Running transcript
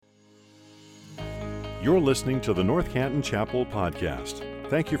You're listening to the North Canton Chapel podcast.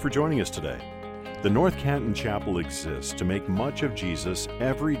 Thank you for joining us today. The North Canton Chapel exists to make much of Jesus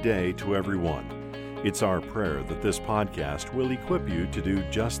every day to everyone. It's our prayer that this podcast will equip you to do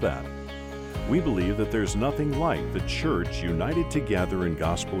just that. We believe that there's nothing like the church united together in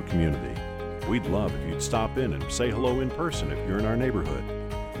gospel community. We'd love if you'd stop in and say hello in person if you're in our neighborhood.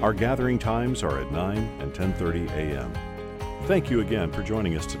 Our gathering times are at 9 and 10:30 a.m. Thank you again for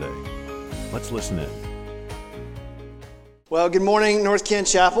joining us today. Let's listen in. Well, good morning, North Canton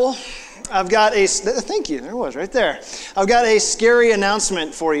Chapel. I've got thank you, there it was right there. I've got a scary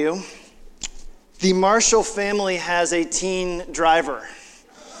announcement for you. The Marshall family has a teen driver.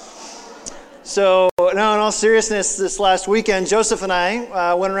 So, no, in all seriousness, this last weekend, Joseph and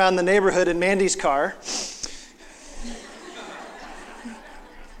I went around the neighborhood in Mandy's car.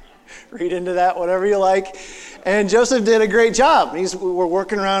 Read into that, whatever you like. And Joseph did a great job. We're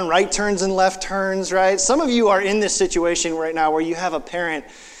working around right turns and left turns, right? Some of you are in this situation right now where you have a parent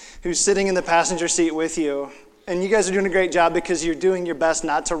who's sitting in the passenger seat with you. And you guys are doing a great job because you're doing your best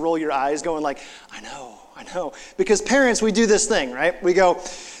not to roll your eyes going like, I know. Because parents, we do this thing, right? We go,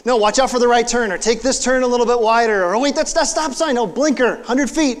 no, watch out for the right turn, or take this turn a little bit wider, or wait, that's that stop sign. No, blinker, 100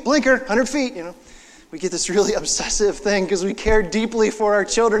 feet, blinker, 100 feet, you know. We get this really obsessive thing because we care deeply for our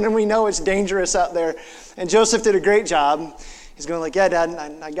children and we know it's dangerous out there. And Joseph did a great job. He's going like, yeah, Dad,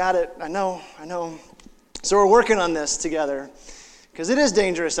 I got it. I know. So we're working on this together because it is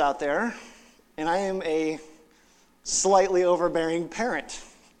dangerous out there. And I am a slightly overbearing parent.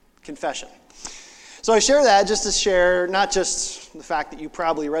 Confession. So I share that just to share not just the fact that you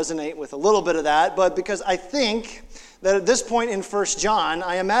probably resonate with a little bit of that, but because I think that at this point in 1 John,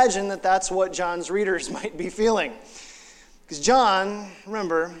 I imagine that that's what John's readers might be feeling. Because John,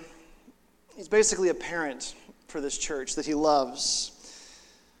 remember, he's basically a parent for this church that he loves.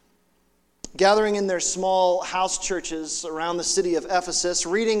 Gathering in their small house churches around the city of Ephesus,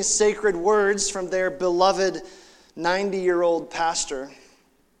 reading sacred words from their beloved 90-year-old pastor,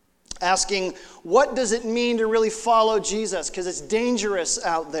 asking, what does it mean to really follow Jesus? Because it's dangerous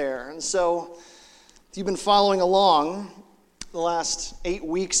out there. And so, if you've been following along the last 8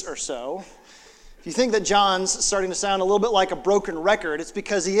 weeks or so, if you think that John's starting to sound a little bit like a broken record, it's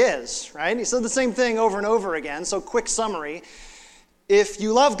because he is, right? He said the same thing over and over again. So quick summary. If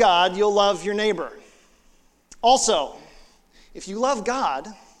you love God, you'll love your neighbor. Also, if you love God,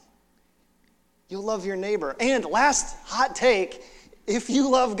 you'll love your neighbor. And last hot take, if you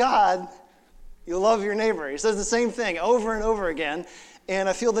love God, you'll love your neighbor. He says the same thing over and over again. And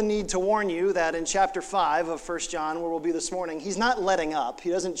I feel the need to warn you that in chapter 5 of 1 John, where we'll be this morning, he's not letting up. He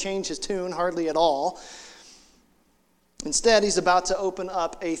doesn't change his tune hardly at all. Instead, he's about to open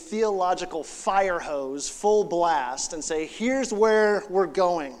up a theological fire hose, full blast, and say, here's where we're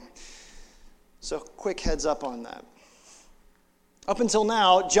going. So quick heads up on that. Up until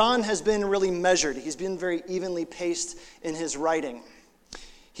now, John has been really measured. He's been very evenly paced in his writing.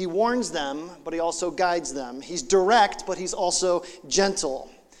 He warns them, but he also guides them. He's direct, but he's also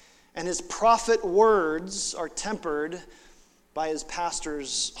gentle. And his prophet words are tempered by his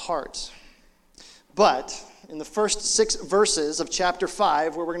pastor's heart. But in the first 6 verses of chapter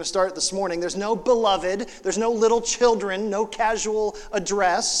 5, where we're going to start this morning, there's no beloved, there's no little children, no casual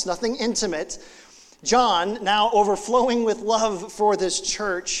address, nothing intimate. John, now overflowing with love for this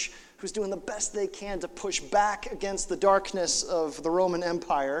church, who's doing the best they can to push back against the darkness of the Roman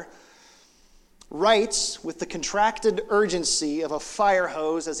Empire, writes with the contracted urgency of a fire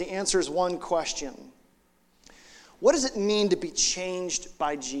hose as he answers one question. What does it mean to be changed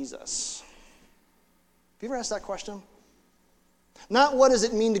by Jesus? Have you ever asked that question? Not what does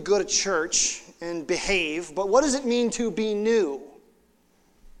it mean to go to church and behave, but what does it mean to be new?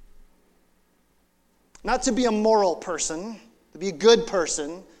 Not to be a moral person, to be a good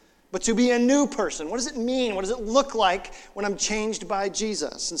person, but to be a new person. What does it mean? What does it look like when I'm changed by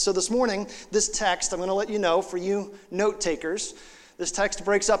Jesus? And so this morning, this text, I'm going to let you know, for you note takers, this text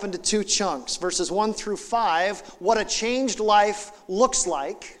breaks up into 2 chunks. Verses 1 through 5, what a changed life looks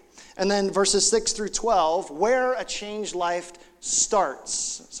like. And then verses 6 through 12, where a changed life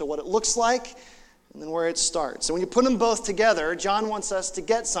starts. So what it looks like, and then where it starts. So when you put them both together, John wants us to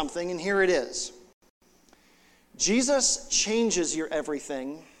get something, and here it is. Jesus changes your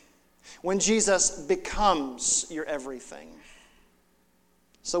everything when Jesus becomes your everything.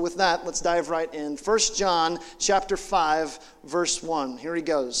 So with that, let's dive right in. 1 John chapter 5, verse 1. Here he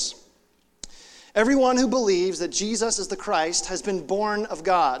goes. Everyone who believes that Jesus is the Christ has been born of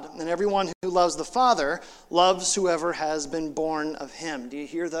God, and everyone who loves the Father loves whoever has been born of him. Do you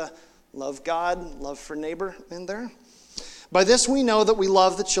hear the love God, love for neighbor in there? By this we know that we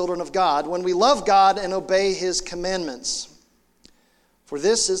love the children of God, when we love God and obey his commandments. For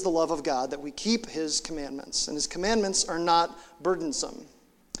this is the love of God, that we keep his commandments, and his commandments are not burdensome.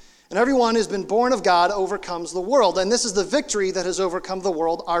 And everyone who's been born of God overcomes the world. And this is the victory that has overcome the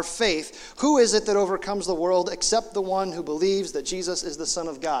world, our faith. Who is it that overcomes the world except the one who believes that Jesus is the Son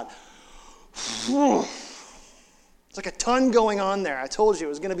of God? It's like a ton going on there. I told you it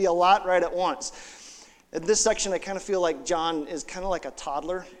was going to be a lot right at once. In this section, I kind of feel like John is kind of like a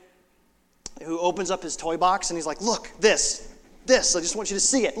toddler who opens up his toy box and he's like, look, this. I just want you to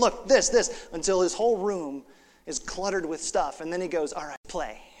see it. Look, this, until his whole room is cluttered with stuff. And then he goes, all right,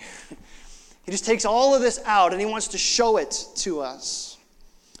 play. He just takes all of this out and he wants to show it to us.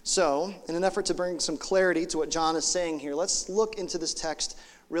 So, in an effort to bring some clarity to what John is saying here, let's look into this text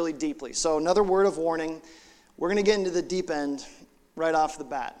really deeply. So, another word of warning. We're going to get into the deep end right off the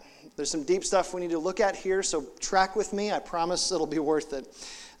bat. There's some deep stuff we need to look at here, so track with me. I promise it'll be worth it.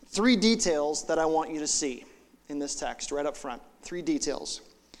 3 details that I want you to see in this text right up front. 3 details.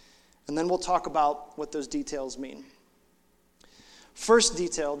 And then we'll talk about what those details mean. First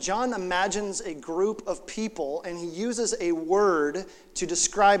detail, John imagines a group of people and he uses a word to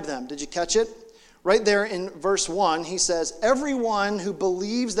describe them. Did you catch it? Right there in verse 1, he says, everyone who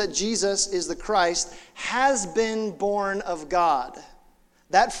believes that Jesus is the Christ has been born of God.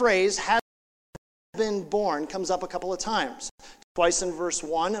 That phrase, has been born, comes up a couple of times. Twice in verse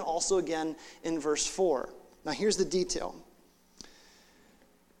 1 and also again in verse 4. Now here's the detail.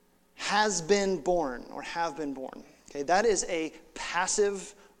 Has been born or have been born. Okay, that is a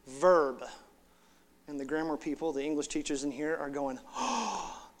passive verb. And the grammar people, the English teachers in here are going,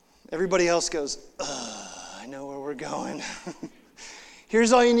 oh. Everybody else goes, I know where we're going.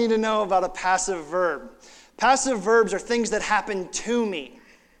 Here's all you need to know about a passive verb. Passive verbs are things that happen to me.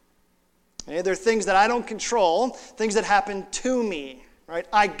 Okay, they're things that I don't control, things that happen to me. Right?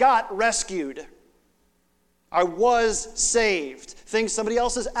 I got rescued. I was saved. Things, somebody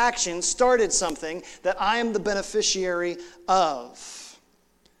else's action started something that I am the beneficiary of.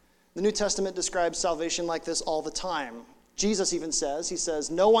 The New Testament describes salvation like this all the time. Jesus even says, he says,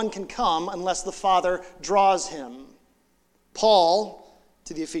 no one can come unless the Father draws him. Paul,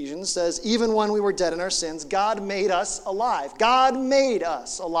 to the Ephesians, says, even when we were dead in our sins, God made us alive. God made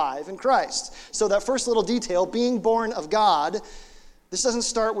us alive in Christ. So that first little detail, being born of God, this doesn't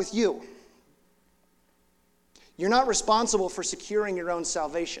start with you. You're not responsible for securing your own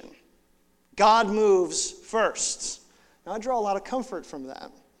salvation. God moves first. Now, I draw a lot of comfort from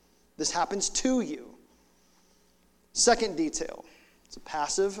that. This happens to you. Second detail. It's a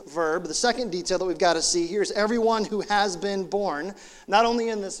passive verb. The second detail that we've got to see here is everyone who has been born. Not only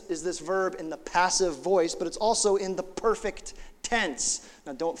is this verb in the passive voice, but it's also in the perfect tense.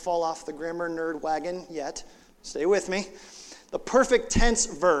 Now, don't fall off the grammar nerd wagon yet. Stay with me. The perfect tense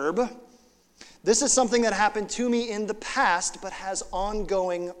verb. This is something that happened to me in the past, but has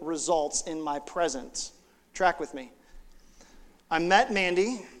ongoing results in my present. Track with me. I met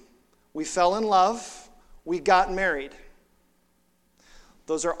Mandy. We fell in love. We got married.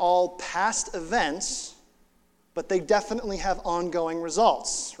 Those are all past events, but they definitely have ongoing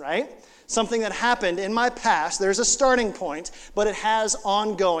results, right? Something that happened in my past, there's a starting point, but it has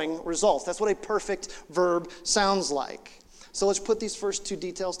ongoing results. That's what a perfect verb sounds like. So let's put these first 2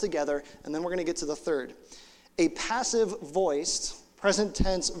 details together, and then we're going to get to the third. A passive-voiced, present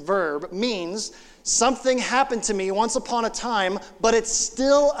tense verb means something happened to me once upon a time, but it's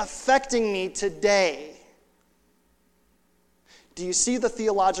still affecting me today. Do you see the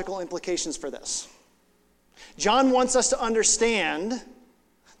theological implications for this? John wants us to understand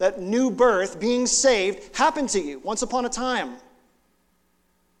that new birth, being saved, happened to you once upon a time.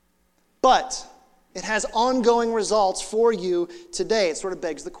 But it has ongoing results for you today. It sort of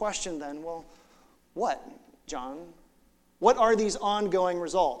begs the question then, well, what, John? What are these ongoing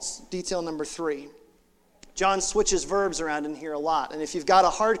results? Detail number 3. John switches verbs around in here a lot. And if you've got a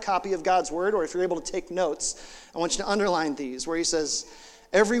hard copy of God's word, or if you're able to take notes, I want you to underline these, where he says,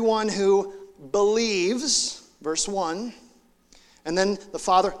 everyone who believes, verse 1, and then the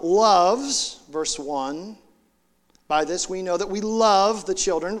Father loves, verse 1. By this we know that we love the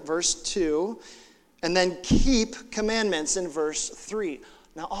children, verse 2. And then keep commandments in verse 3.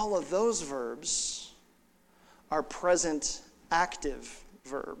 Now all of those verbs are present active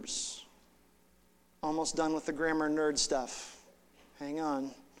verbs. Almost done with the grammar nerd stuff. Hang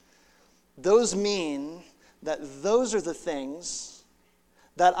on. Those mean that those are the things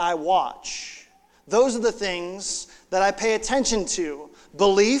that I watch. Those are the things that I pay attention to.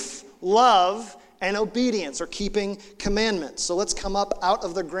 Belief, love, and obedience, or keeping commandments. So let's come up out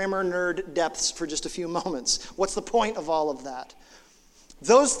of the grammar nerd depths for just a few moments. What's the point of all of that?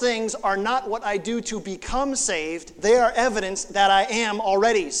 Those things are not what I do to become saved. They are evidence that I am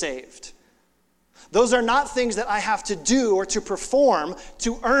already saved. Those are not things that I have to do or to perform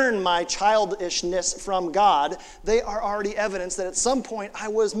to earn my childishness from God. They are already evidence that at some point I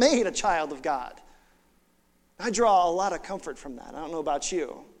was made a child of God. I draw a lot of comfort from that. I don't know about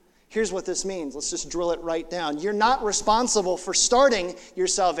you. Here's what this means. Let's just drill it right down. You're not responsible for starting your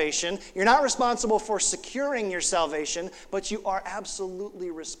salvation. You're not responsible for securing your salvation, but you are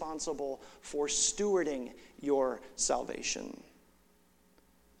absolutely responsible for stewarding your salvation.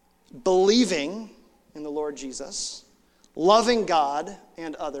 Believing in the Lord Jesus, loving God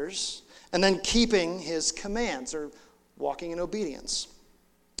and others, and then keeping his commands or walking in obedience.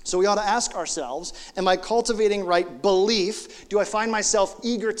 So we ought to ask ourselves, am I cultivating right belief? Do I find myself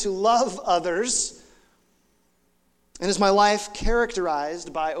eager to love others? And is my life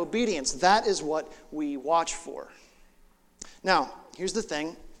characterized by obedience? That is what we watch for. Now, here's the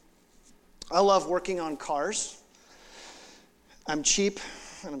thing. I love working on cars. I'm cheap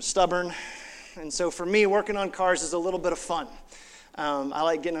and I'm stubborn. And so for me, working on cars is a little bit of fun. I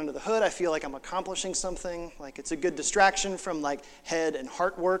like getting under the hood. I feel like I'm accomplishing something. Like it's a good distraction from like head and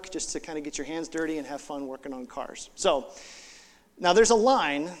heart work, just to kind of get your hands dirty and have fun working on cars. So now there's a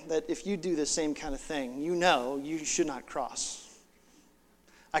line that if you do the same kind of thing, you know you should not cross.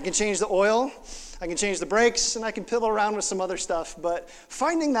 I can change the oil, I can change the brakes, and I can piddle around with some other stuff, but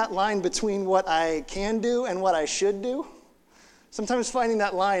finding that line between what I can do and what I should do, sometimes finding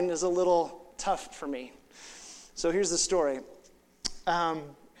that line is a little tough for me. So here's the story.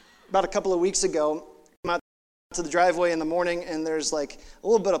 About a couple of weeks ago, I came out to the driveway in the morning, and there's like a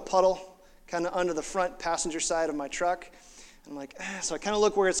little bit of puddle kind of under the front passenger side of my truck. I'm like, so I kind of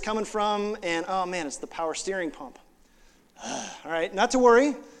look where it's coming from, and oh man, it's the power steering pump. All right, not to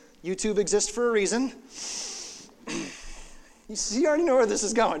worry. YouTube exists for a reason. You already know where this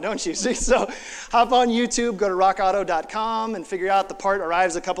is going, don't you? So hop on YouTube, go to rockauto.com, and figure out the part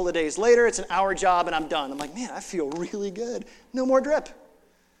arrives a couple of days later. It's an hour job, and I'm done. I'm like, man, I feel really good. No more drip.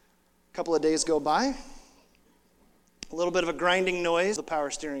 A couple of days go by. A little bit of a grinding noise, the power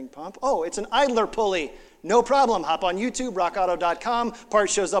steering pump. Oh, it's an idler pulley. No problem. Hop on YouTube, rockauto.com. Part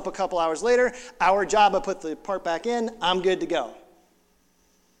shows up a couple hours later. Hour job, I put the part back in. I'm good to go.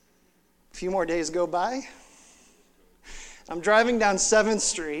 A few more days go by. I'm driving down 7th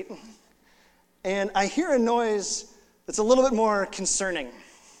Street, and I hear a noise that's a little bit more concerning.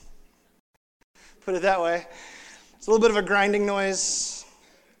 Put it that way. It's a little bit of a grinding noise.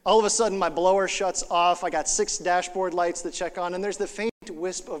 All of a sudden, my blower shuts off. I got 6 dashboard lights to check on, and there's the faint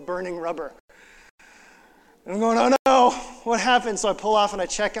wisp of burning rubber. And I'm going, oh no, what happened? So I pull off and I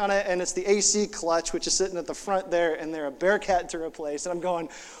check on it, and it's the AC clutch, which is sitting at the front there, and they're a Bearcat to replace. And I'm going,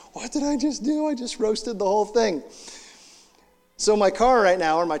 what did I just do? I just roasted the whole thing. So my car right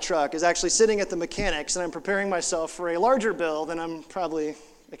now, or my truck, is actually sitting at the mechanics, and I'm preparing myself for a larger bill than I'm probably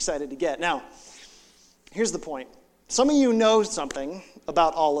excited to get. Now, here's the point. Some of you know something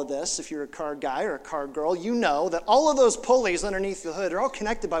about all of this. If you're a car guy or a car girl, you know that all of those pulleys underneath the hood are all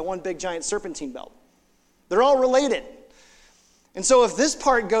connected by one big giant serpentine belt. They're all related. And so if this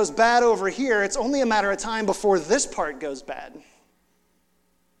part goes bad over here, it's only a matter of time before this part goes bad.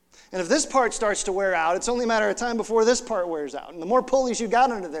 And if this part starts to wear out, it's only a matter of time before this part wears out. And the more pulleys you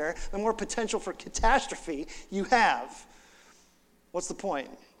got under there, the more potential for catastrophe you have. What's the point?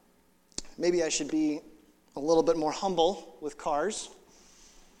 Maybe I should be a little bit more humble with cars.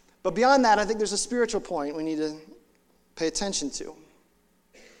 But beyond that, I think there's a spiritual point we need to pay attention to.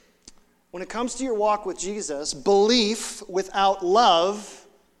 When it comes to your walk with Jesus, belief without love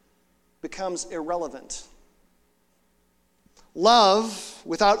becomes irrelevant. Love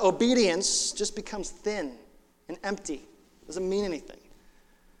without obedience just becomes thin and empty. Doesn't mean anything.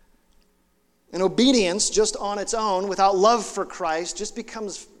 And obedience just on its own, without love for Christ, just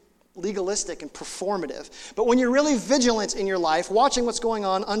becomes legalistic and performative. But when you're really vigilant in your life, watching what's going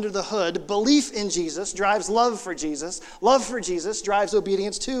on under the hood, belief in Jesus drives love for Jesus. Love for Jesus drives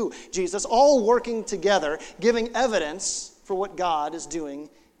obedience to Jesus, all working together, giving evidence for what God is doing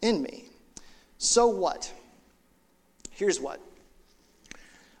in me. So what? Here's what.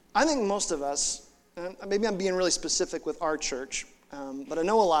 I think most of us, and maybe I'm being really specific with our church, but I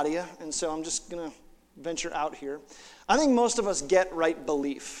know a lot of you, and so I'm just going to venture out here. I think most of us get right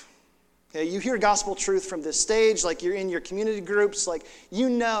belief. Okay, you hear gospel truth from this stage, like you're in your community groups, like you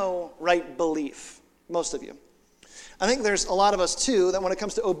know right belief, most of you. I think there's a lot of us too that when it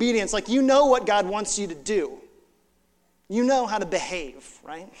comes to obedience, like you know what God wants you to do. You know how to behave,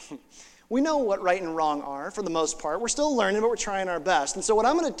 right? We know what right and wrong are for the most part. We're still learning, but we're trying our best. And so what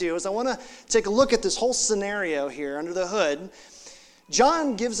I'm going to do is I want to take a look at this whole scenario here under the hood.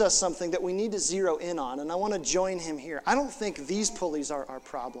 John gives us something that we need to zero in on, and I want to join him here. I don't think these pulleys are our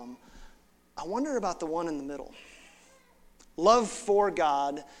problem. I wonder about the one in the middle. Love for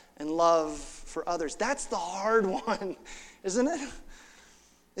God and love for others. That's the hard one, isn't it?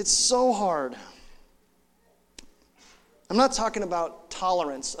 It's so hard. I'm not talking about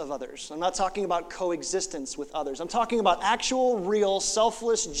tolerance of others. I'm not talking about coexistence with others. I'm talking about actual, real,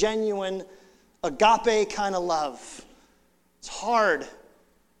 selfless, genuine, agape kind of love. It's hard.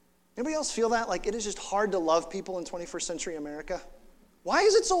 Anybody else feel that? Like it is just hard to love people in 21st century America? Why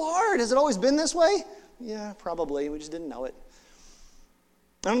is it so hard? Has it always been this way? Yeah, probably. We just didn't know it.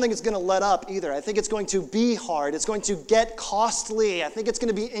 I don't think it's going to let up either. I think it's going to be hard. It's going to get costly. I think it's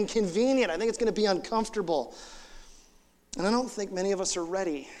going to be inconvenient. I think it's going to be uncomfortable. And I don't think many of us are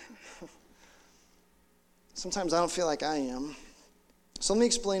ready. Sometimes I don't feel like I am. So let me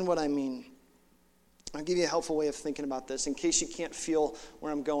explain what I mean. I'll give you a helpful way of thinking about this in case you can't feel where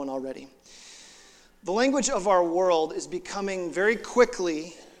I'm going already. The language of our world is becoming very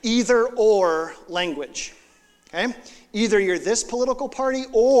quickly either-or language. Okay? Either you're this political party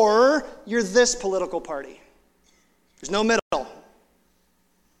or you're this political party. There's no middle.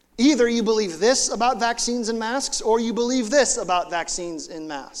 Either you believe this about vaccines and masks, or you believe this about vaccines and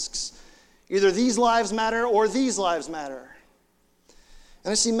masks. Either these lives matter or these lives matter.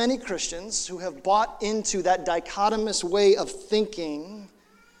 And I see many Christians who have bought into that dichotomous way of thinking.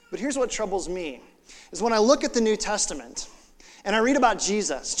 But here's what troubles me, is when I look at the New Testament and I read about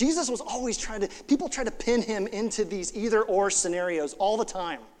Jesus. Jesus was always people try to pin him into these either-or scenarios all the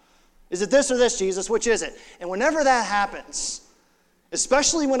time. Is it this or this, Jesus? Which is it? And whenever that happens,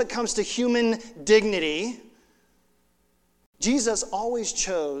 especially when it comes to human dignity, Jesus always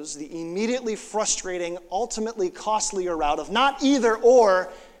chose the immediately frustrating, ultimately costlier route of not either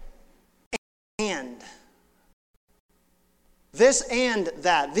or, and. This and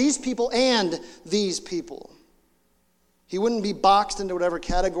that. These people and these people. He wouldn't be boxed into whatever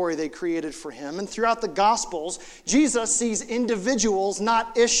category they created for him. And throughout the Gospels, Jesus sees individuals,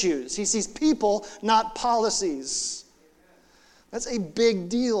 not issues. He sees people, not policies. That's a big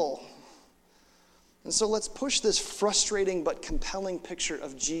deal. And so let's push this frustrating but compelling picture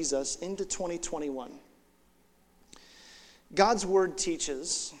of Jesus into 2021. God's word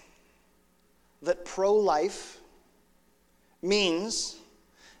teaches that pro-life means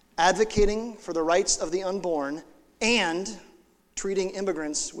advocating for the rights of the unborn and treating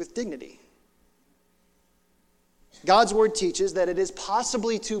immigrants with dignity. God's word teaches that it is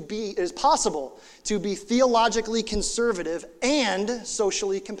possible to be theologically conservative and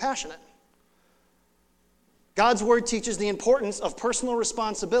socially compassionate. God's word teaches the importance of personal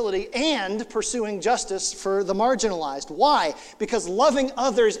responsibility and pursuing justice for the marginalized. Why? Because loving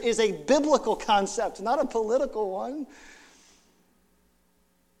others is a biblical concept, not a political one.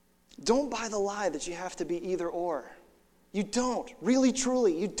 Don't buy the lie that you have to be either or. You don't. Really,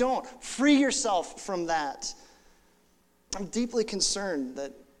 truly, you don't. Free yourself from that. I'm deeply concerned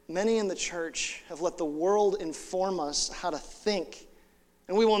that many in the church have let the world inform us how to think.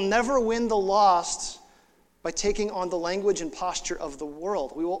 And we will never win the lost by taking on the language and posture of the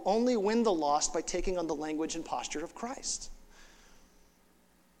world. We will only win the lost by taking on the language and posture of Christ.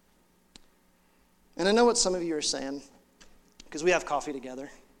 And I know what some of you are saying, because we have coffee together,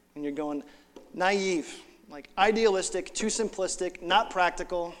 and you're going, naive, like idealistic, too simplistic, not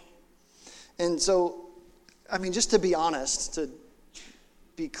practical. And so, just to be honest, to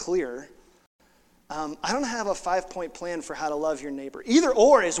be clear, I don't have a 5-point plan for how to love your neighbor. Either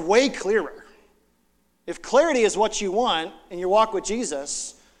or is way clearer. If clarity is what you want in your walk with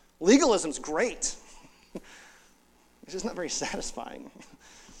Jesus, legalism's great. It's just not very satisfying.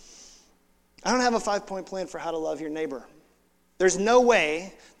 I don't have a 5-point plan for how to love your neighbor. There's no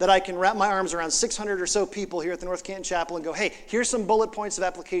way that I can wrap my arms around 600 or so people here at the North Canton Chapel and go, hey, here's some bullet points of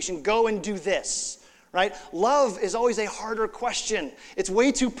application. Go and do this. Right? Love is always a harder question. It's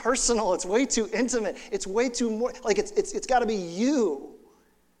way too personal. It's way too intimate. It's way too more, like it's got to be you.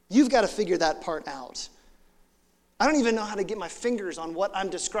 You've got to figure that part out. I don't even know how to get my fingers on what I'm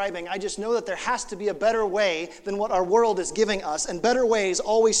describing. I just know that there has to be a better way than what our world is giving us. And better ways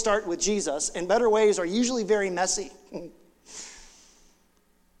always start with Jesus. And better ways are usually very messy.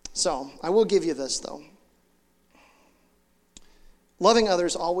 So, I will give you this, though. Loving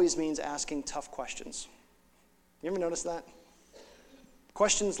others always means asking tough questions. You ever notice that?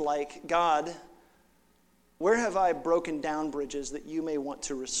 Questions like, God, where have I broken down bridges that you may want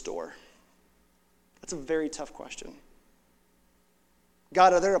to restore? That's a very tough question.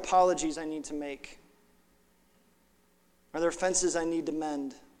 God, are there apologies I need to make? Are there fences I need to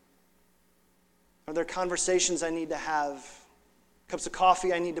mend? Are there conversations I need to have? Cups of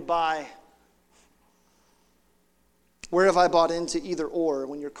coffee I need to buy? Where have I bought into either or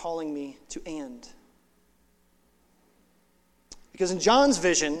when you're calling me to and? Because in John's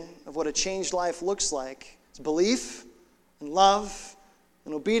vision of what a changed life looks like, it's belief and love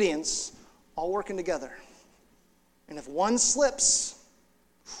and obedience all working together. And if one slips,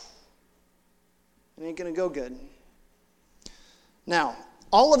 it ain't going to go good. Now,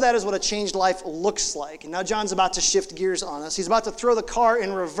 all of that is what a changed life looks like. And now John's about to shift gears on us. He's about to throw the car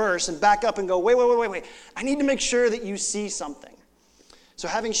in reverse and back up and go, wait. I need to make sure that you see something. So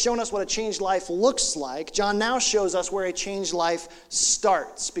having shown us what a changed life looks like, John now shows us where a changed life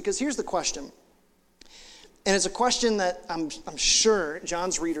starts. Because here's the question. And it's a question that I'm sure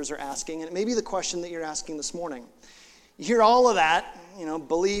John's readers are asking, and it may be the question that you're asking this morning. You hear all of that,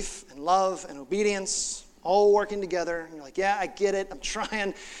 belief and love and obedience, all working together. And you're like, yeah, I get it. I'm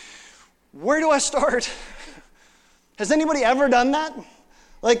trying. Where do I start? Has anybody ever done that?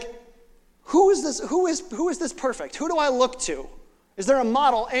 Like, who is this? Who is this perfect? Who do I look to? Is there a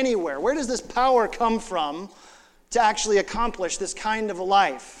model anywhere? Where does this power come from to actually accomplish this kind of a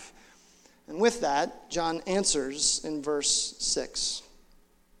life? And with that, John answers in verse 6.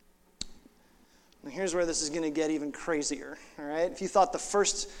 Now here's where this is going to get even crazier, all right? If you thought the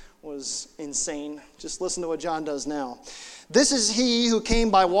first was insane, just listen to what John does now. This is he who came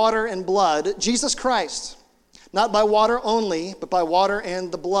by water and blood, Jesus Christ. Not by water only, but by water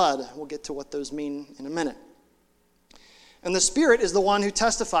and the blood. We'll get to what those mean in a minute. And the Spirit is the one who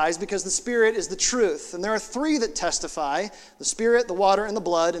testifies, because the Spirit is the truth. And there are three that testify, the Spirit, the water, and the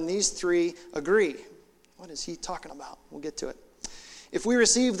blood, and these three agree. What is he talking about? We'll get to it. If we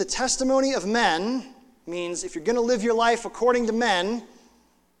receive the testimony of men, means if you're going to live your life according to men,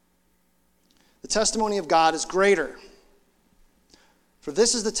 the testimony of God is greater. For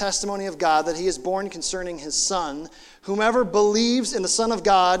this is the testimony of God, that he is born concerning his Son. Whomever believes in the Son of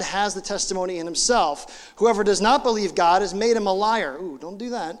God has the testimony in himself. Whoever does not believe God has made him a liar. Ooh, don't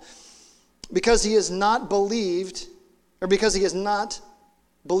do that. Because he has not believed in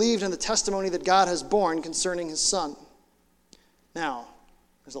the testimony that God has borne concerning his Son. Now,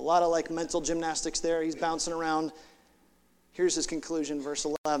 there's a lot of mental gymnastics there. He's bouncing around. Here's his conclusion, verse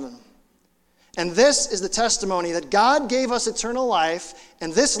 11. And this is the testimony, that God gave us eternal life,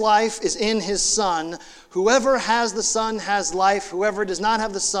 and this life is in his Son. Whoever has the Son has life. Whoever does not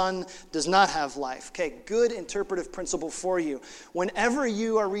have the Son does not have life. Okay, good interpretive principle for you. Whenever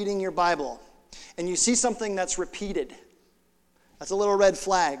you are reading your Bible and you see something that's repeated, that's a little red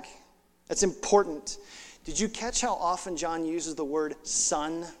flag. That's important. Did you catch how often John uses the word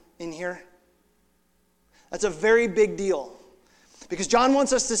son in here? That's a very big deal. Because John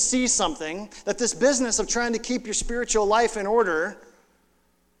wants us to see something, that this business of trying to keep your spiritual life in order,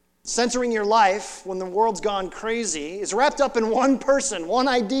 centering your life when the world's gone crazy, is wrapped up in one person, one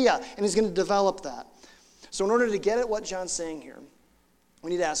idea, and he's going to develop that. So in order to get at what John's saying here,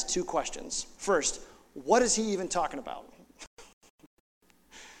 we need to ask two questions. First, what is he even talking about?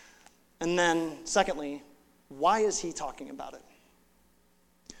 And then, secondly, why is he talking about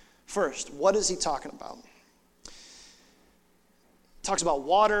it? First, what is he talking about? Talks about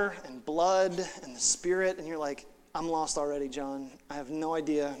water and blood and the Spirit, and you're like, I'm lost already, John. I have no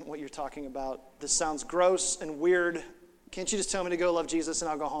idea what you're talking about. This sounds gross and weird. Can't you just tell me to go love Jesus and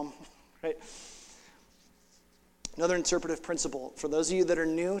I'll go home? Right? Another interpretive principle for those of you that are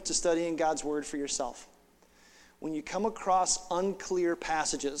new to studying God's Word for yourself. When you come across unclear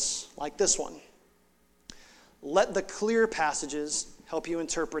passages like this one, let the clear passages help you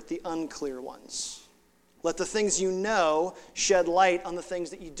interpret the unclear ones. Let the things you know shed light on the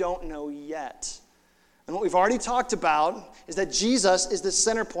things that you don't know yet. And what we've already talked about is that Jesus is the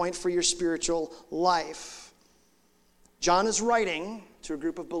center point for your spiritual life. John is writing to a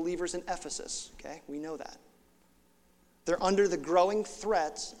group of believers in Ephesus. Okay, we know that. They're under the growing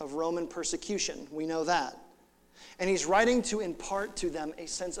threat of Roman persecution. We know that. And he's writing to impart to them a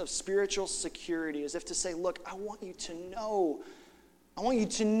sense of spiritual security, as if to say, look, I want you to know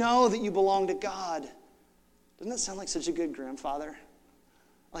that you belong to God. Doesn't that sound like such a good grandfather?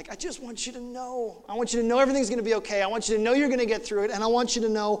 I just want you to know. I want you to know everything's going to be okay. I want you to know you're going to get through it, and I want you to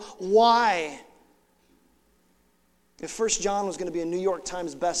know why. If 1 John was going to be a New York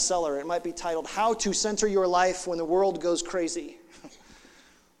Times bestseller, it might be titled, How to Center Your Life When the World Goes Crazy.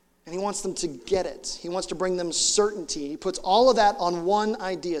 And he wants them to get it. He wants to bring them certainty. He puts all of that on one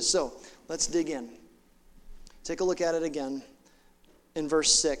idea. So let's dig in. Take a look at it again. In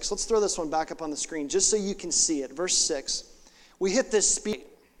verse 6. Let's throw this one back up on the screen just so you can see it. Verse 6. we hit this speed.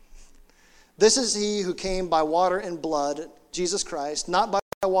 This is he who came by water and blood, Jesus Christ, not by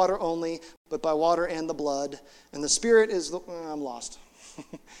water only, but by water and the blood. And the Spirit is I'm lost.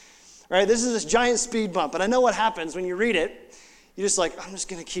 Right? This is this giant speed bump. And I know what happens when you read it. You're just like, I'm just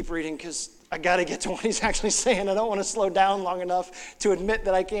going to keep reading because I got to get to what he's actually saying. I don't want to slow down long enough to admit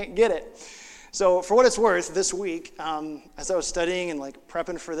that I can't get it. So for what it's worth, this week, as I was studying and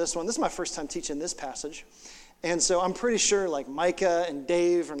prepping for this one, this is my first time teaching this passage. And so I'm pretty sure Micah and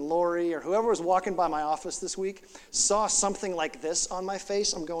Dave and Lori or whoever was walking by my office this week saw something like this on my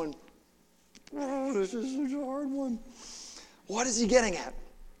face. I'm going, oh, this is such a hard one. What is he getting at?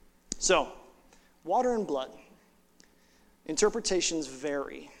 So, water and blood. Interpretations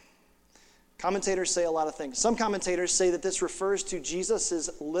vary. Commentators say a lot of things. Some commentators say that this refers to Jesus'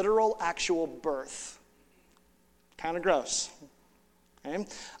 literal actual birth. Kind of gross. Okay?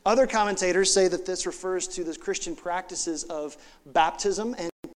 Other commentators say that this refers to the Christian practices of baptism and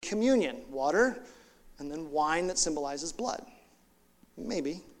communion. Water and then wine that symbolizes blood.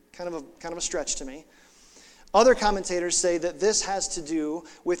 Maybe. Kind of a stretch to me. Other commentators say that this has to do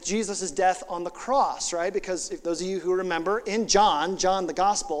with Jesus' death on the cross, right? Because if those of you who remember, in John the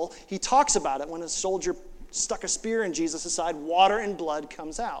Gospel, he talks about it. When a soldier stuck a spear in Jesus' side, water and blood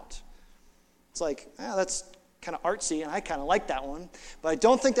comes out. It's that's kind of artsy, and I kind of like that one. But I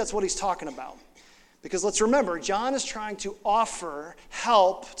don't think that's what he's talking about. Because let's remember, John is trying to offer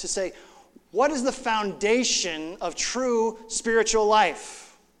help to say, what is the foundation of true spiritual life?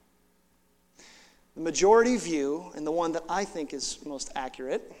 The majority view, and the one that I think is most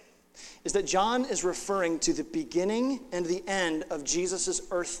accurate, is that John is referring to the beginning and the end of Jesus'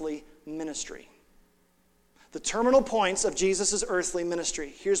 earthly ministry. The terminal points of Jesus' earthly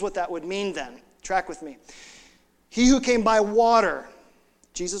ministry. Here's what that would mean then. Track with me. He who came by water,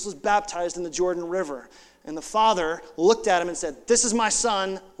 Jesus was baptized in the Jordan River, and the Father looked at him and said, "This is my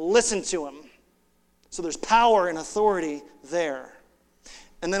Son, listen to him." So there's power and authority there.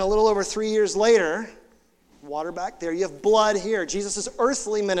 And then a little over 3 years later, water back there, you have blood here. Jesus'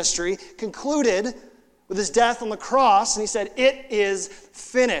 earthly ministry concluded with his death on the cross, and he said, "It is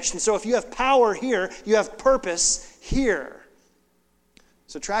finished." And so if you have power here, you have purpose here.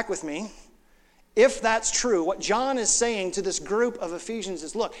 So track with me. If that's true, what John is saying to this group of Ephesians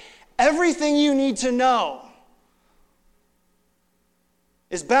is, look, everything you need to know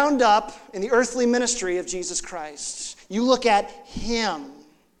is bound up in the earthly ministry of Jesus Christ. You look at him.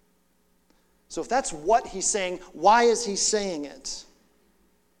 So if that's what he's saying, why is he saying it?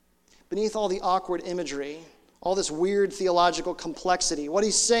 Beneath all the awkward imagery, all this weird theological complexity, what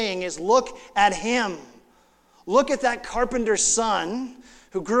he's saying is look at him. Look at that carpenter's son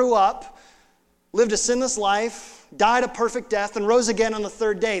who grew up, lived a sinless life, died a perfect death, and rose again on the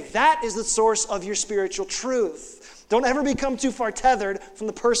third day. That is the source of your spiritual truth. Don't ever become too far tethered from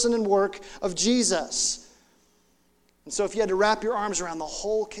the person and work of Jesus. And so if you had to wrap your arms around the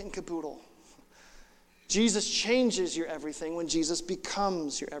whole kit and caboodle, Jesus changes your everything when Jesus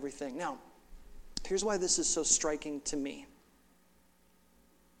becomes your everything. Now, here's why this is so striking to me.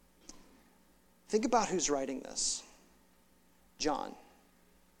 Think about who's writing this. John.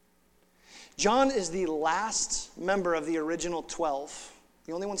 John is the last member of the original 12,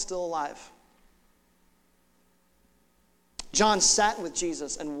 the only one still alive. John sat with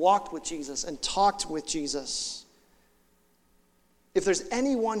Jesus and walked with Jesus and talked with Jesus. If there's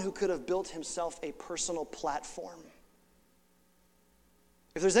anyone who could have built himself a personal platform,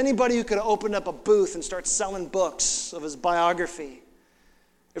 if there's anybody who could have opened up a booth and start selling books of his biography,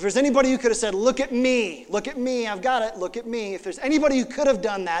 if there's anybody who could have said, look at me, I've got it, look at me. If there's anybody who could have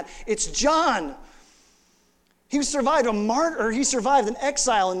done that, it's John. He survived an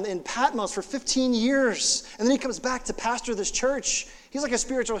exile in Patmos for 15 years. And then he comes back to pastor this church. He's like a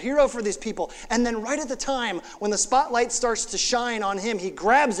spiritual hero for these people. And then right at the time when the spotlight starts to shine on him, he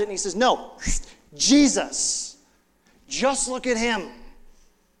grabs it and he says, no, Jesus. Just look at him.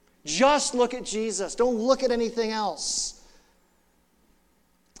 Just look at Jesus. Don't look at anything else.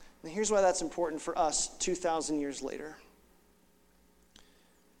 And here's why that's important for us 2,000 years later.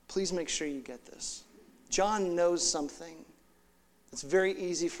 Please make sure you get this. John knows something that's very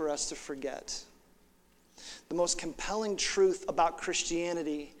easy for us to forget. The most compelling truth about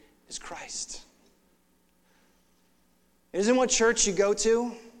Christianity is Christ. It isn't what church you go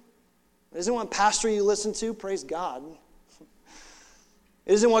to. It isn't what pastor you listen to. Praise God.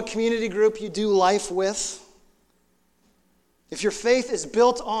 It isn't what community group you do life with. If your faith is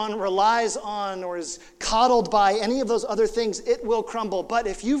built on, relies on, or is coddled by any of those other things, it will crumble. But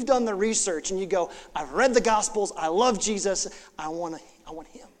if you've done the research and you go, I've read the Gospels, I love Jesus, I want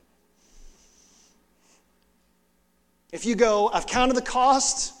him. If you go, I've counted the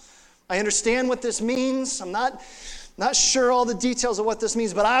cost, I understand what this means, I'm not sure all the details of what this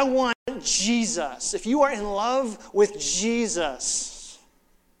means, but I want Jesus. If you are in love with Jesus,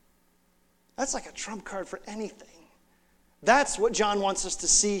 that's like a trump card for anything. That's what John wants us to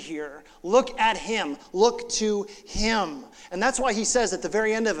see here. Look at him. Look to him. And that's why he says at the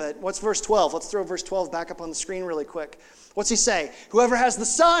very end of it, what's verse 12? Let's throw verse 12 back up on the screen really quick. What's he say? Whoever has the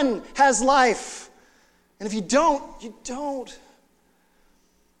Son has life. And if you don't, you don't.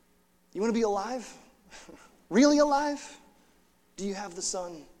 You want to be alive? Really alive? Do you have the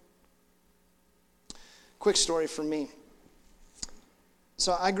Son? Quick story from me.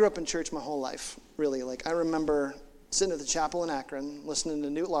 So I grew up in church my whole life, really. Like, I remember sitting at the chapel in Akron, listening to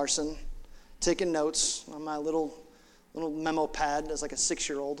Newt Larson, taking notes on my little memo pad as like a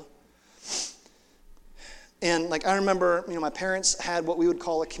 6-year-old. And like, I remember, my parents had what we would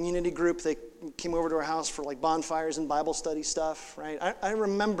call a community group. They came over to our house for like bonfires and Bible study stuff, right? I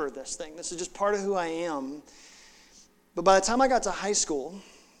remember this thing. This is just part of who I am. But by the time I got to high school,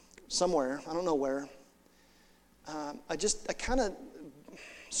 somewhere, I don't know where, I kind of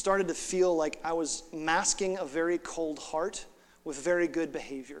started to feel like I was masking a very cold heart with very good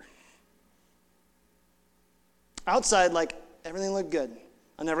behavior. Outside, like, everything looked good.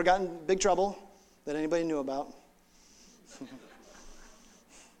 I never got in big trouble that anybody knew about.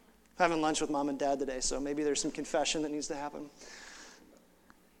 Having lunch with mom and dad today, so maybe there's some confession that needs to happen.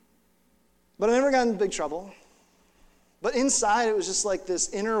 But I never got in big trouble. But inside, it was just like this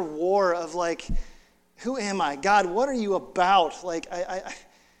inner war of like, who am I? God, what are you about? Like,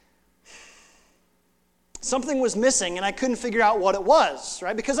 something was missing, and I couldn't figure out what it was,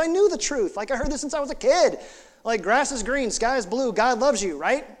 right? Because I knew the truth. Like, I heard this since I was a kid. Like, grass is green, sky is blue, God loves you,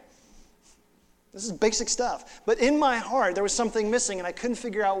 right? This is basic stuff. But in my heart, there was something missing, and I couldn't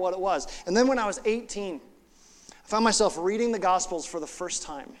figure out what it was. And then when I was 18, I found myself reading the Gospels for the first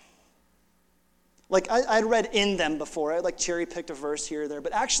time. Like, I'd read in them before. I like cherry-picked a verse here or there.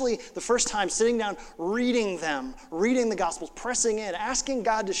 But actually, the first time, sitting down, reading them, reading the Gospels, pressing in, asking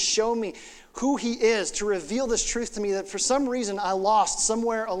God to show me who he is, to reveal this truth to me that for some reason I lost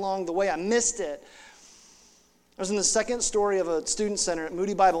somewhere along the way. I missed it. I was in the second story of a student center at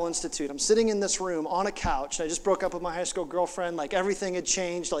Moody Bible Institute. I'm sitting in this room on a couch. I just broke up with my high school girlfriend. Like, everything had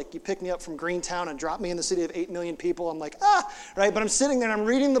changed. Like, you picked me up from Greentown and dropped me in the city of 8 million people. I'm like, right? But I'm sitting there and I'm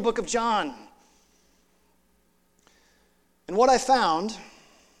reading the book of John. And what I found,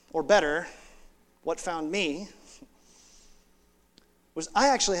 or better, what found me, was I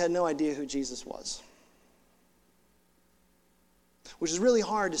actually had no idea who Jesus was. Which is really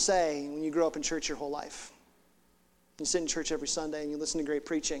hard to say when you grow up in church your whole life. You sit in church every Sunday and you listen to great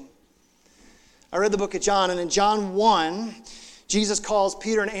preaching. I read the book of John, and in John 1, Jesus calls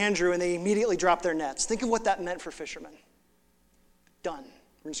Peter and Andrew, and they immediately drop their nets. Think of what that meant for fishermen. Done.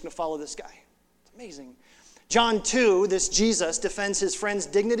 We're just going to follow this guy. It's amazing. John 2, this Jesus defends his friend's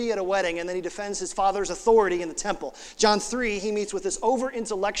dignity at a wedding, and then he defends his father's authority in the temple. John 3, he meets with this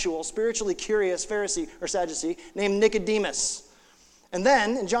over-intellectual, spiritually curious Pharisee or Sadducee named Nicodemus. And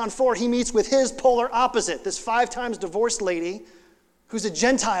then, in John 4, he meets with his polar opposite, this 5 times divorced lady who's a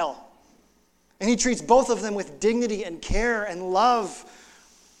Gentile. And he treats both of them with dignity and care and love.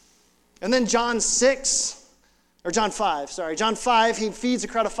 And then John 5, he feeds a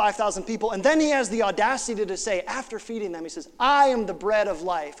crowd of 5,000 people. And then he has the audacity to say, after feeding them, he says, I am the bread of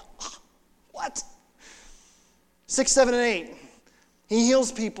life. What? 6, 7, and 8, he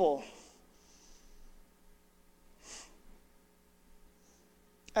heals people.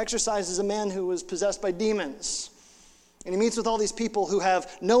 Exorcises a man who was possessed by demons. And he meets with all these people who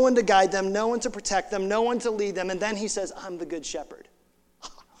have no one to guide them, no one to protect them, no one to lead them. And then he says, I'm the good shepherd.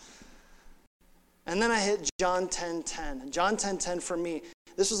 And then I hit John 10:10. And John 10:10 for me,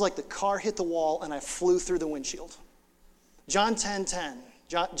 this was like the car hit the wall and I flew through the windshield. John 10:10,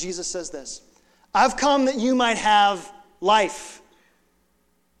 Jesus says this, I've come that you might have life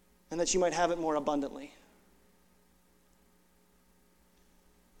and that you might have it more abundantly.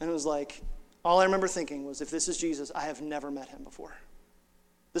 And it was like, all I remember thinking was, if this is Jesus, I have never met him before.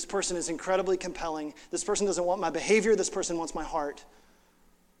 This person is incredibly compelling. This person doesn't want my behavior. This person wants my heart.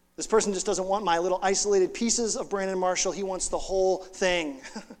 This person just doesn't want my little isolated pieces of Brandon Marshall. He wants the whole thing.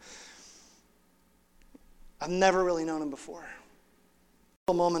 I've never really known him before.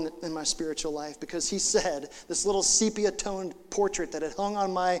 A moment in my spiritual life, because he said, this little sepia-toned portrait that had hung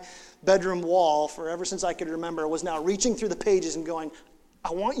on my bedroom wall for ever since I could remember was now reaching through the pages and going,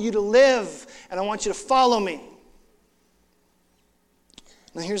 I want you to live, and I want you to follow me.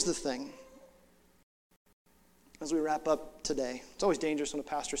 Now here's the thing. As we wrap up today, it's always dangerous when a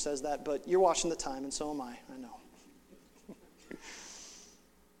pastor says that, but you're watching the time, and so am I know.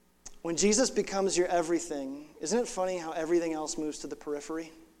 When Jesus becomes your everything, isn't it funny how everything else moves to the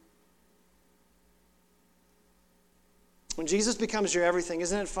periphery? When Jesus becomes your everything,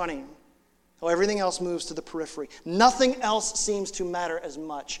 isn't it funny how everything else moves to the periphery? Nothing else seems to matter as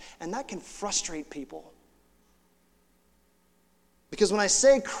much, and that can frustrate people. Because when I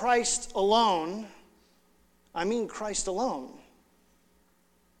say Christ alone, I mean Christ alone.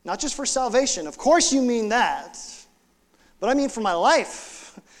 Not just for salvation. Of course you mean that. But I mean for my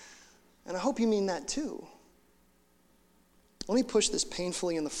life. And I hope you mean that too. Let me push this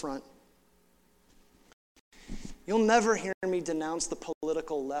painfully in the front. You'll never hear me denounce the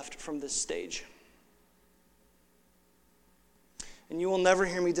political left from this stage. And you will never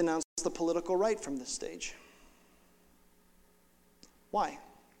hear me denounce the political right from this stage. Why?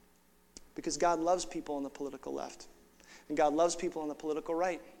 Because God loves people on the political left. And God loves people on the political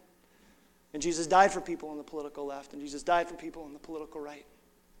right. And Jesus died for people on the political left. And Jesus died for people on the political right.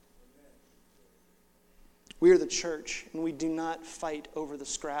 We are the church, and we do not fight over the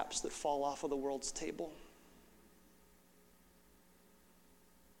scraps that fall off of the world's table.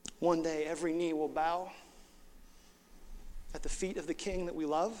 One day, every knee will bow at the feet of the King that we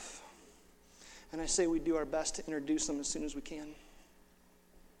love. And I say we do our best to introduce them as soon as we can.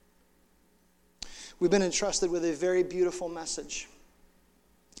 We've been entrusted with a very beautiful message.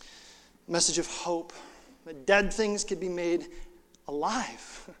 A message of hope. That dead things can be made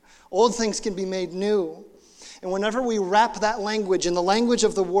alive. Old things can be made new. And whenever we wrap that language in the language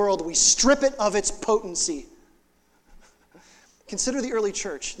of the world, we strip it of its potency. Consider the early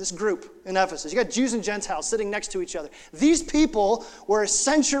church, this group in Ephesus. You got Jews and Gentiles sitting next to each other. These people were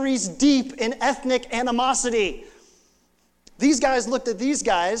centuries deep in ethnic animosity. These guys looked at these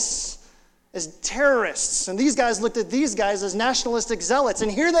guys as terrorists, and these guys looked at these guys as nationalistic zealots,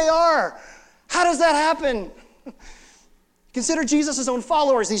 and here they are. How does that happen? Consider Jesus' own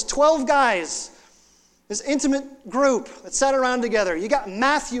followers, these 12 guys, this intimate group that sat around together. You got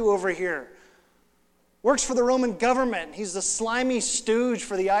Matthew over here. Works for the Roman government. He's the slimy stooge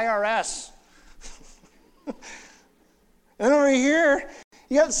for the IRS. And over here,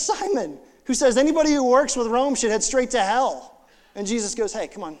 you got Simon, who says anybody who works with Rome should head straight to hell. And Jesus goes, hey,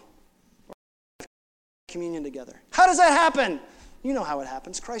 come on. We're have communion together. How does that happen? You know how it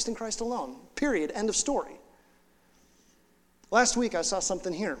happens. Christ and Christ alone. Period. End of story. Last week, I saw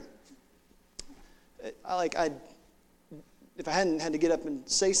something here. If I hadn't had to get up and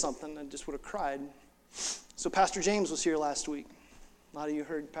say something, I just would have cried. So Pastor James was here last week. A lot of you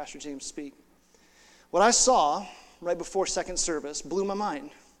heard Pastor James speak. What I saw right before second service blew my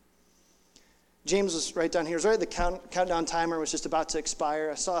mind. James was right down here. It was right the countdown timer was just about to expire.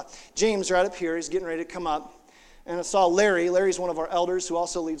 I saw James right up here. He's getting ready to come up. And I saw Larry. Larry's one of our elders who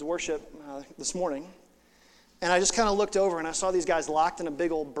also leads worship this morning. And I just kind of looked over and I saw these guys locked in a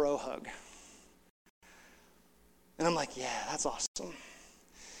big old bro hug. And I'm like, yeah, that's awesome.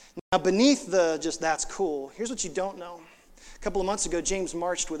 Now, beneath the just that's cool, here's what you don't know. A couple of months ago, James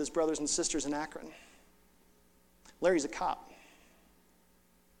marched with his brothers and sisters in Akron. Larry's a cop.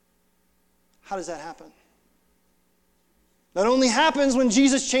 How does that happen? That only happens when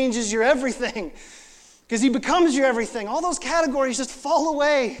Jesus changes your everything, because he becomes your everything. All those categories just fall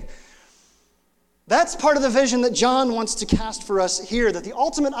away. That's part of the vision that John wants to cast for us here, that the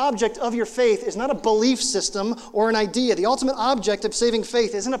ultimate object of your faith is not a belief system or an idea. The ultimate object of saving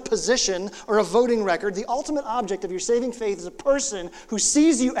faith isn't a position or a voting record. The ultimate object of your saving faith is a person who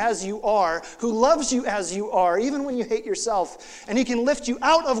sees you as you are, who loves you as you are, even when you hate yourself. And he can lift you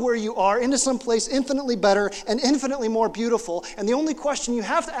out of where you are into some place infinitely better and infinitely more beautiful. And the only question you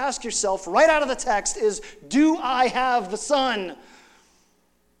have to ask yourself right out of the text is, do I have the Son?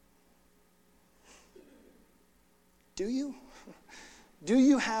 Do you? Do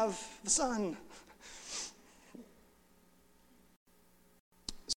you have the Son?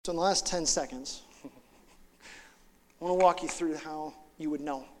 So in the last 10 seconds, I want to walk you through how you would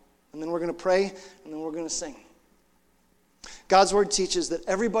know. And then we're going to pray, and then we're going to sing. God's word teaches that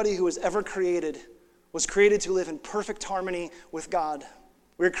everybody who was ever created was created to live in perfect harmony with God.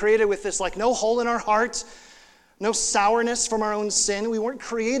 We were created with this like no hole in our heart, no sourness from our own sin. We weren't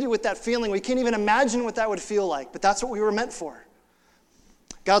created with that feeling. We can't even imagine what that would feel like, but that's what we were meant for.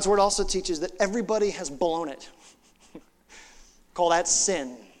 God's word also teaches that everybody has blown it. Call that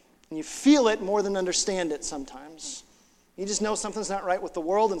sin. And you feel it more than understand it sometimes. You just know something's not right with the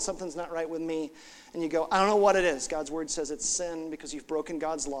world and something's not right with me. And you go, I don't know what it is. God's word says it's sin because you've broken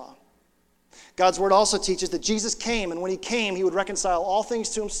God's law. God's word also teaches that Jesus came, and when he came, he would reconcile all things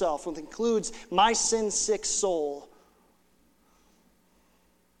to himself, which includes my sin-sick soul.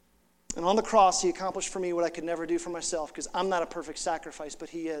 And on the cross, he accomplished for me what I could never do for myself, because I'm not a perfect sacrifice, but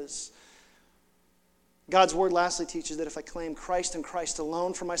he is. God's word lastly teaches that if I claim Christ and Christ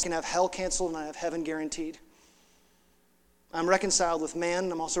alone for myself, I can have hell canceled and I have heaven guaranteed. I'm reconciled with man,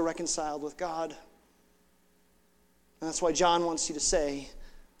 and I'm also reconciled with God. And that's why John wants you to say,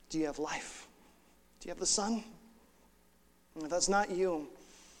 do you have life? Do you have the Son? And if that's not you,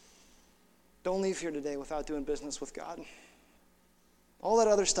 don't leave here today without doing business with God. All that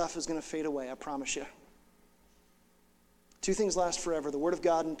other stuff is going to fade away, I promise you. Two things last forever, the Word of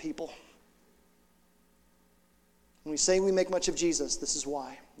God and people. When we say we make much of Jesus, this is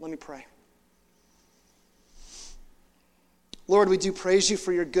why. Let me pray. Lord, we do praise you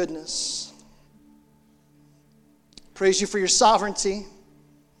for your goodness. Praise you for your sovereignty.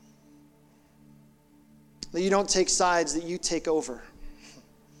 That you don't take sides, that you take over.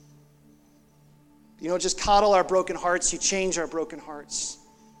 You don't just coddle our broken hearts, you change our broken hearts.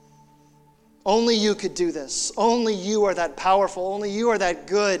 Only you could do this. Only you are that powerful. Only you are that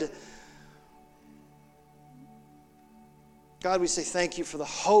good. God, we say thank you for the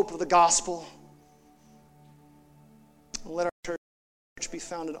hope of the gospel. Let our church be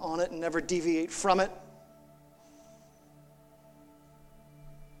founded on it and never deviate from it.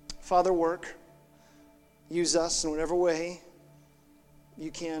 Father, work. Use us in whatever way you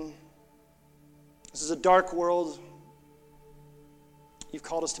can. This is a dark world. You've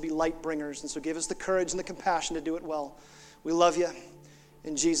called us to be light bringers, and so give us the courage and the compassion to do it well. We love you.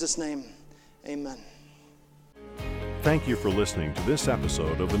 In Jesus' name, amen. Thank you for listening to this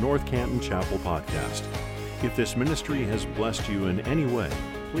episode of the North Canton Chapel Podcast. If this ministry has blessed you in any way,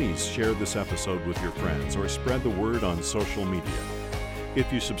 please share this episode with your friends or spread the word on social media.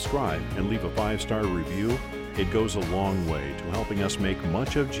 If you subscribe and leave a 5-star review, it goes a long way to helping us make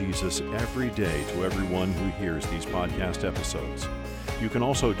much of Jesus every day to everyone who hears these podcast episodes. You can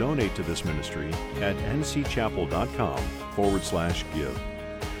also donate to this ministry at ncchapel.com/give.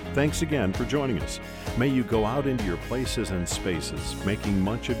 Thanks again for joining us. May you go out into your places and spaces, making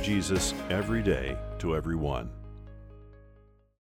much of Jesus every day to everyone.